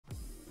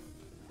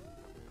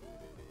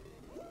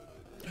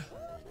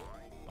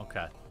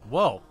Okay.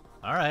 Whoa.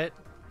 All right.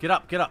 Get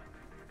up. Get up.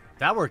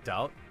 That worked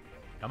out.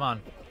 Come on.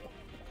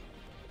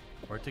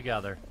 Work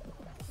together.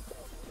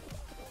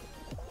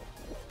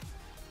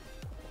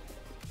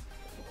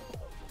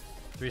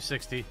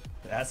 .360.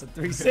 That's a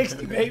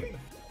 360, baby.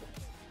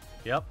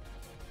 Yep.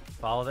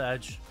 Follow the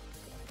edge.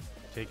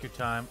 Take your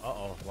time.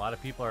 Uh-oh. A lot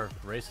of people are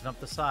racing up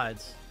the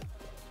sides.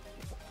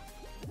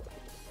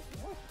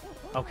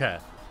 Okay.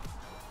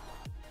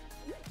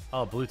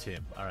 Oh, blue team.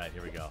 All right,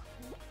 here we go.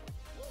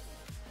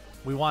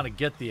 We want to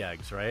get the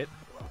eggs, right?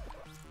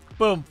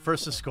 Boom.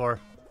 First to score.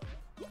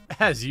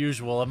 As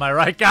usual. Am I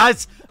right,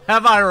 guys?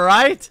 Am I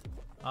right?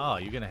 Oh,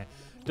 you're going to...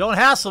 Don't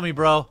hassle me,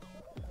 bro.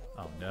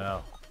 Oh,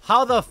 no.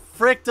 How the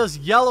frick does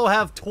yellow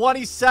have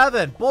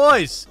 27?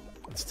 Boys,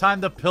 it's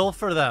time to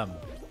pilfer them.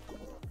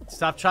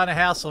 Stop trying to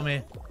hassle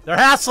me. They're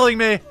hassling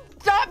me.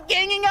 Stop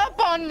ganging up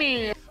on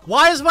me.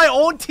 Why is my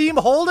own team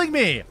holding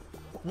me?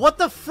 What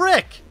the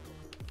frick?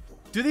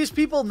 Do these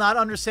people not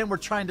understand we're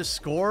trying to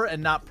score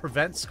and not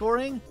prevent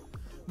scoring?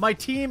 My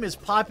team is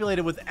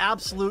populated with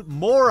absolute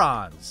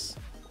morons.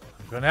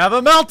 I'm gonna have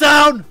a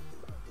meltdown.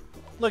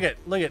 Look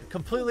at,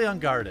 completely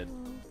unguarded.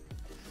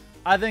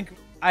 I think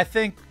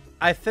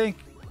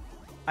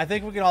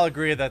we can all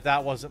agree that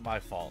that wasn't my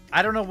fault.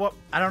 I don't know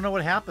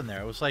what happened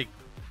there. It was like,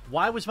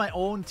 why was my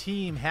own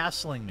team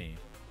hassling me?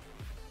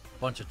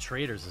 Bunch of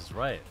traitors is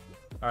right.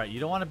 All right, you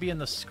don't want to be in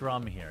the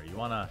scrum here. You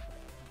want to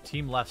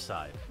team left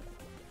side.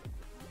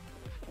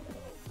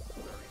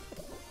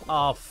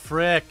 Oh,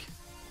 frick.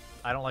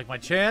 I don't like my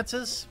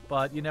chances,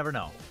 but you never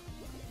know.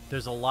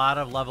 There's a lot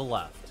of level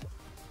left.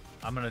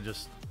 I'm going to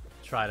just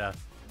try to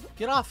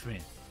get off me.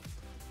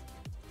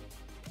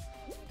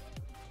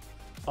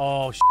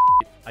 Oh, shit.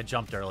 I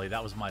jumped early.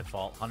 That was my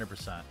fault.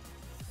 100%.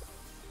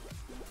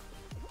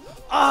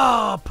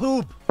 Ah,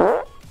 poop.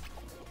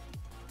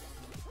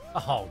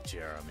 Oh,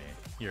 Jeremy.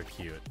 You're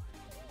cute.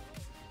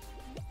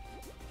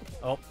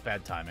 Oh,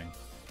 bad timing.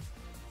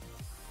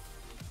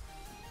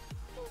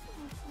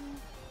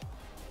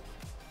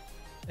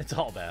 It's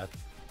all bad.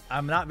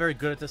 I'm not very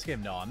good at this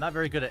game. No, I'm not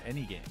very good at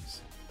any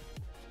games.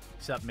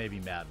 Except maybe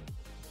Madden.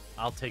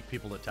 I'll take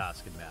people to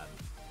task in Madden.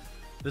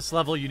 This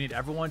level, you need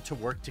everyone to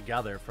work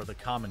together for the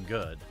common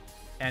good.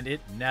 And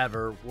it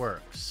never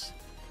works.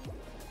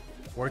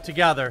 Work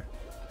together.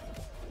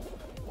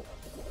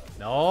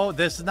 No,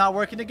 this is not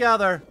working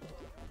together.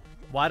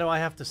 Why do I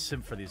have to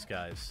simp for these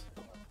guys?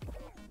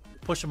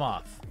 Push them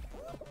off.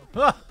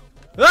 Ah!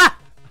 Ah!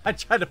 I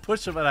tried to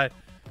push them and I...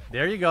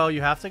 There you go.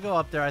 You have to go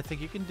up there. I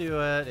think you can do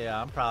it. Yeah,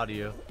 I'm proud of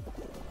you.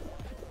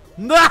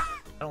 I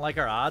don't like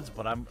our odds,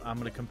 but I'm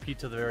going to compete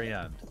to the very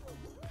end.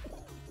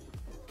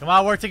 Come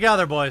on, work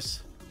together,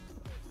 boys.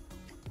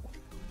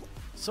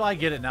 So I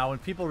get it now. When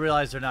people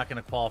realize they're not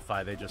going to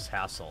qualify, they just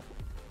hassle.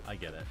 I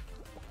get it.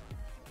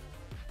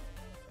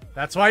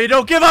 That's why you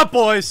don't give up,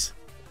 boys.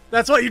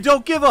 That's why you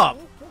don't give up.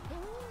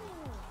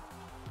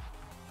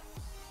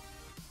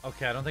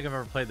 Okay, I don't think I've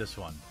ever played this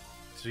one.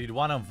 So you'd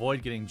want to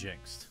avoid getting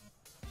jinxed.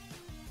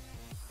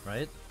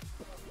 Right?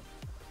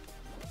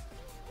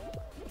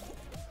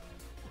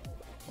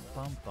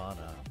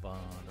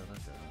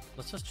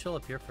 Let's just chill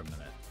up here for a minute.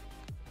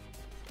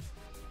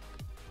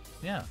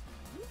 Yeah.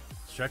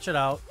 Stretch it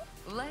out.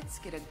 Let's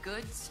get a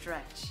good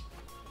stretch.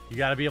 You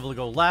got to be able to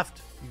go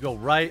left. You go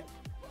right.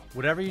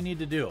 Whatever you need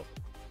to do.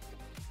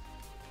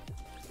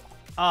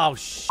 Oh,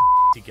 shit.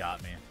 He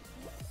got me.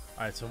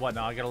 Alright, so what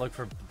now? I got to look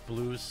for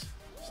blues.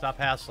 Stop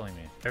hassling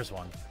me. There's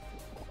one.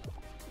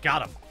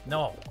 Got him.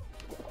 No.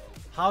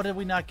 How did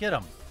we not get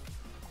him?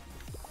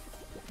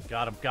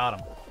 Got him. Got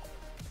him.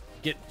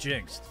 Get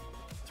jinxed.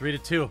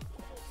 3-2.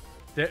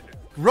 There.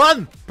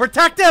 Run!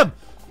 Protect him!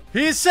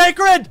 He's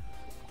sacred!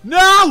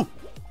 No!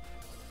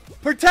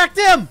 Protect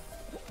him!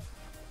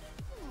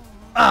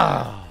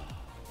 Ah!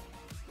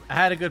 I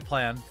had a good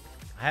plan.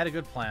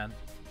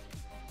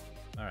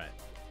 Alright.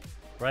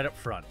 Right up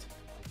front.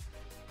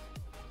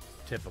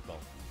 Typical.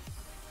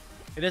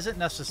 It isn't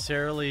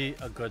necessarily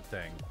a good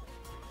thing.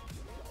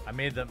 I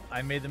made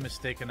the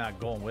mistake of not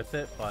going with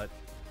it, but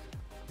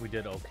we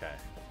did okay.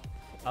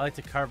 I like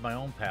to carve my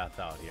own path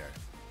out here.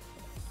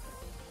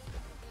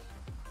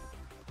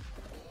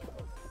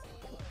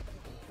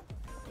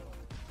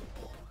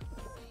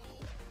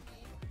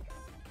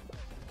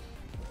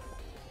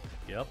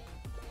 Yep.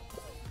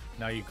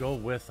 Now you go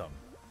with them.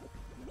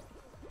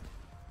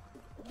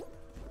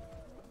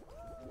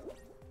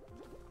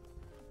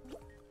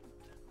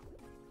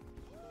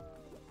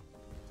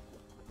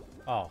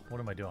 Oh, what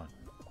am I doing?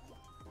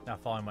 Not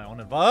following my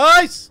own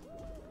advice!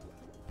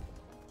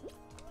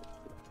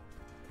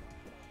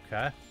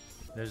 Okay.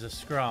 There's a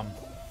scrum.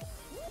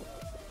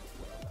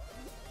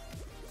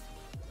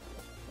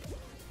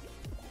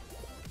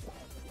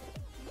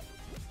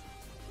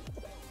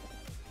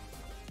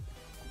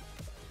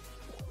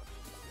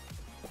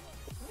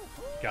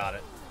 Got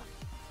it.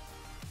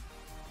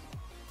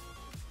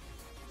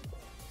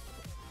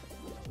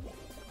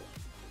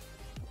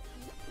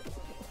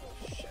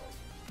 Shit.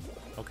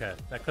 Okay,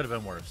 that could have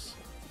been worse.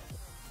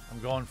 I'm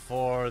going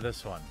for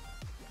this one.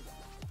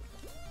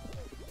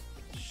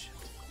 Shit.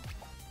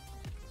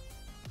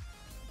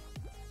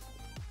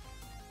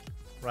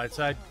 Right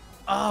side.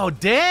 Oh,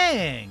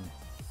 dang!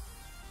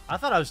 I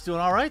thought I was doing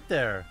all right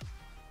there.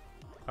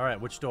 All right,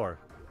 which door?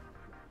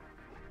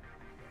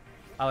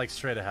 I like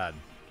straight ahead.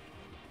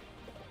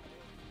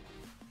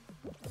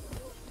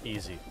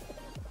 Easy.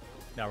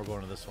 Now we're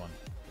going to this one.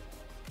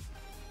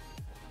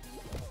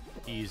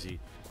 Easy.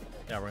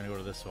 Now we're going to go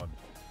to this one.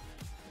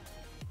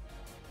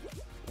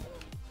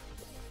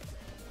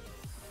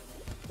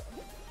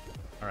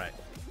 All right.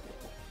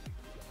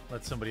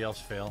 Let somebody else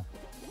fail.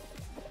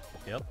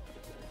 Yep.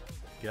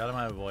 Get out of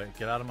my way.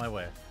 Get out of my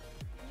way.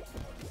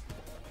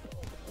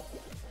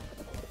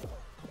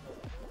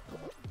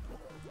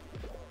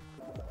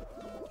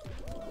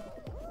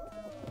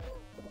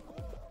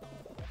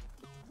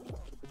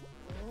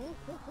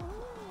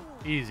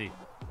 Easy.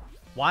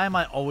 Why am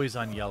I always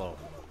on yellow?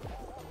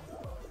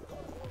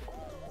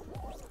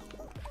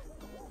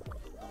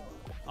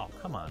 Oh,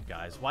 come on,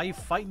 guys. Why are you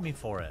fighting me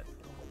for it?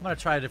 I'm going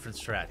to try a different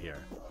strat here.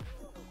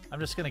 I'm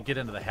just going to get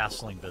into the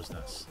hassling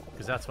business,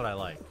 because that's what I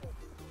like.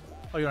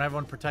 Oh, you don't have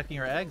everyone protecting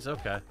your eggs?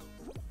 Okay.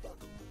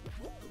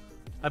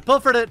 I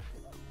pilfered it!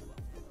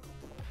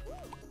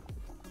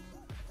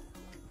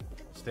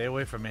 Stay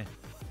away from me.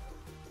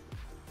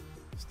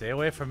 Stay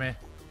away from me.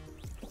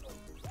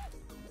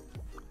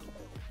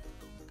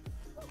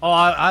 Oh,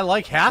 I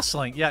like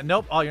hassling. Yeah,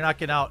 nope. Oh, you're not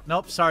getting out.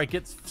 Nope, sorry.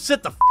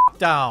 Sit the f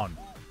down.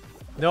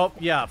 Nope,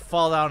 yeah,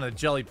 fall down in a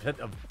jelly pit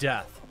of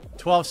death.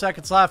 12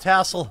 seconds left.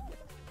 Hassle.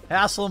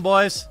 Hassling,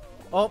 boys.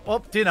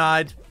 Oh,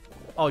 denied.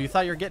 Oh, you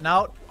thought you were getting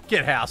out?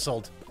 Get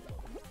hassled.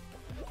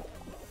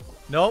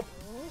 Nope.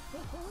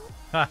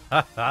 Ha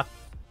ha ha.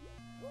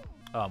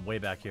 Oh, I'm way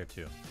back here,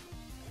 too.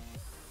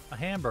 A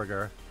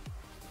hamburger.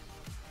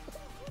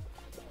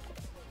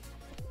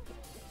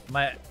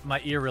 My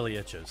ear really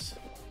itches.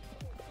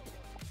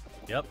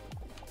 Yep.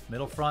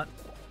 Middle front.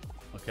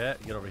 Okay,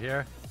 get over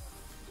here.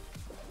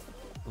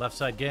 Left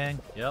side gang.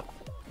 Yep.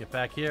 Get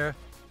back here.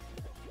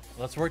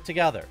 Let's work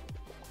together.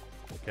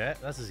 Okay,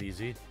 this is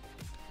easy.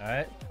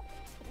 Alright.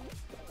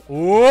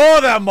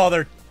 Whoa, that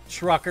mother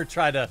trucker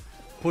tried to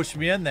push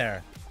me in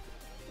there.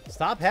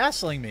 Stop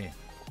hassling me.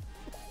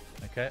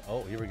 Okay,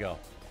 oh, here we go.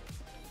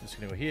 I'm just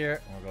gonna go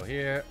here. I'm gonna go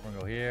here. I'm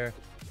gonna go here.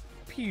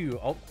 Pew.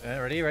 Oh,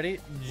 ready?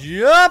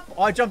 Jump!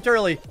 Oh, I jumped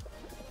early.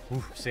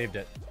 Ooh, saved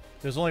it.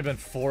 There's only been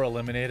 4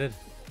 eliminated.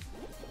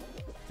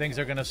 Things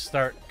are gonna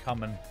start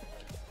coming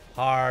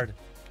hard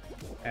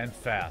and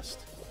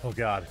fast. Oh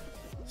god.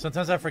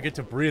 Sometimes I forget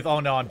to breathe.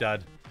 Oh no, I'm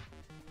dead.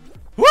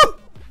 Woo!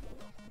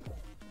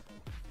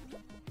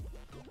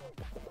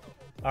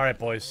 Alright,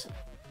 boys.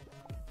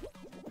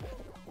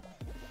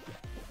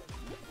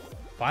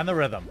 Find the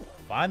rhythm.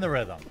 Find the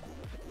rhythm.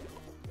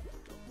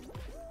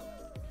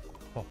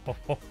 Ho, ho,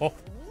 ho, ho.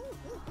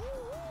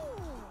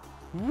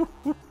 Woo,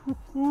 hoo, hoo,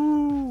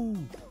 hoo.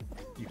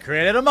 You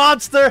created a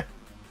monster!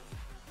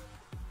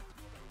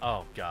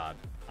 Oh, God.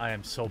 I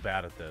am so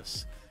bad at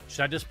this.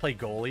 Should I just play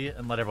goalie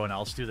and let everyone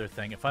else do their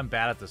thing? If I'm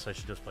bad at this, I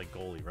should just play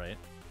goalie, right?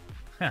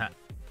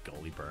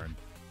 Goalie burn.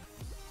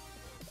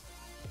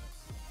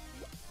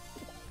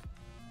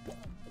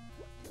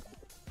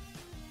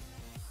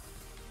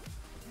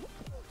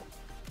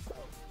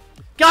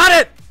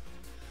 Got it!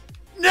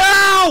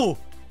 No!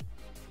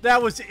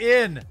 That was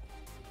in.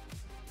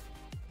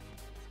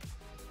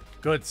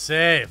 Good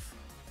save.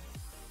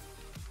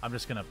 I'm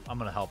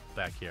gonna help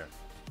back here.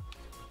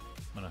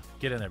 I'm gonna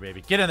get in there,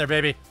 baby. Get in there,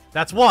 baby.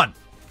 That's 1.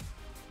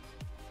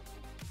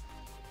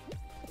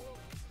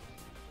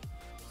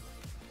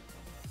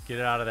 Get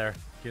it out of there.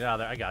 Get it out of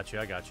there. I got you.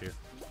 I got you.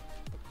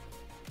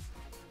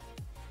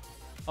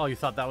 Oh, you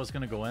thought that was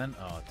gonna go in?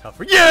 Oh,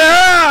 tougher.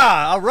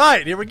 Yeah! All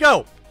right, here we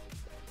go.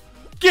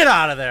 Get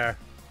out of there.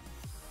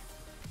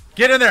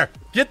 Get in there.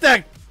 Get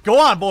that. Go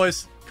on,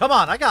 boys. Come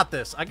on. I got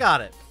this. I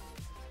got it.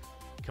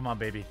 Come on,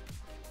 baby.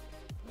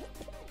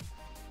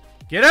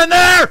 Get in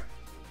there!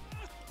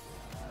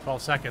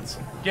 12 seconds.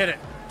 Get it.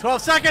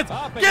 12 seconds.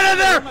 Get in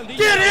there!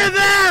 Get in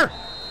there!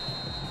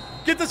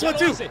 Get this one,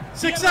 too. 6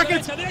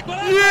 seconds.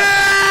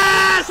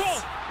 Yes!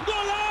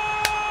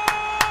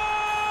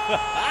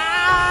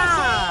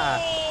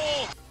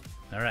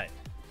 All right.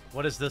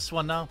 What is this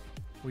one now?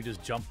 We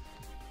just jump.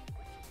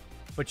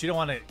 But you don't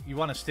want to. You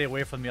want to stay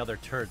away from the other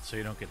turds so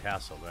you don't get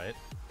hassled, right?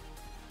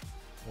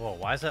 Whoa,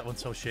 why is that one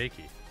so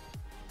shaky?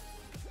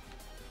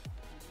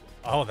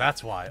 Oh,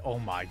 that's why. Oh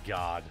my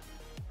god.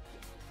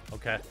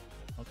 Okay.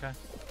 Okay.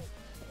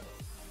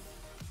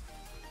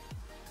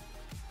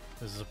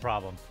 This is a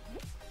problem.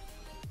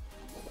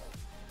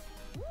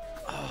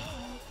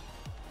 Oh,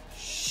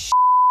 shit.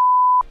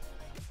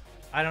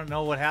 I don't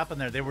know what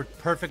happened there. They were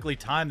perfectly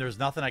timed. There was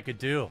nothing I could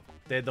do.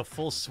 They had the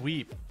full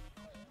sweep.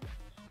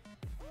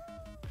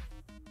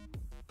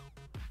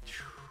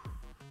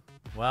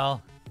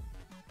 Well,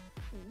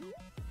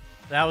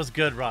 that was a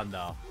good run,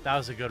 though. That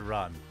was a good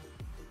run.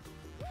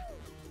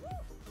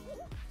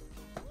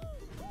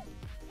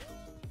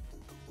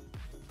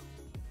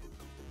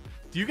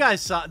 You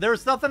guys saw, there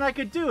was nothing I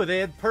could do. They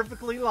had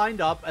perfectly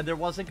lined up, and there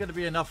wasn't going to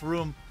be enough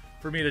room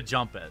for me to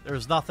jump it. There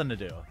was nothing to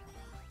do.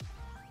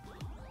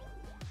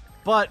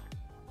 But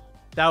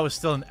that was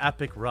still an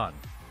epic run.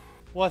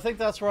 Well, I think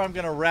that's where I'm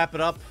going to wrap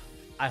it up.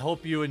 I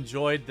hope you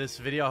enjoyed this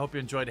video. I hope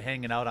you enjoyed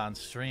hanging out on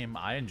stream.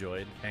 I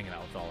enjoyed hanging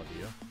out with all of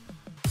you.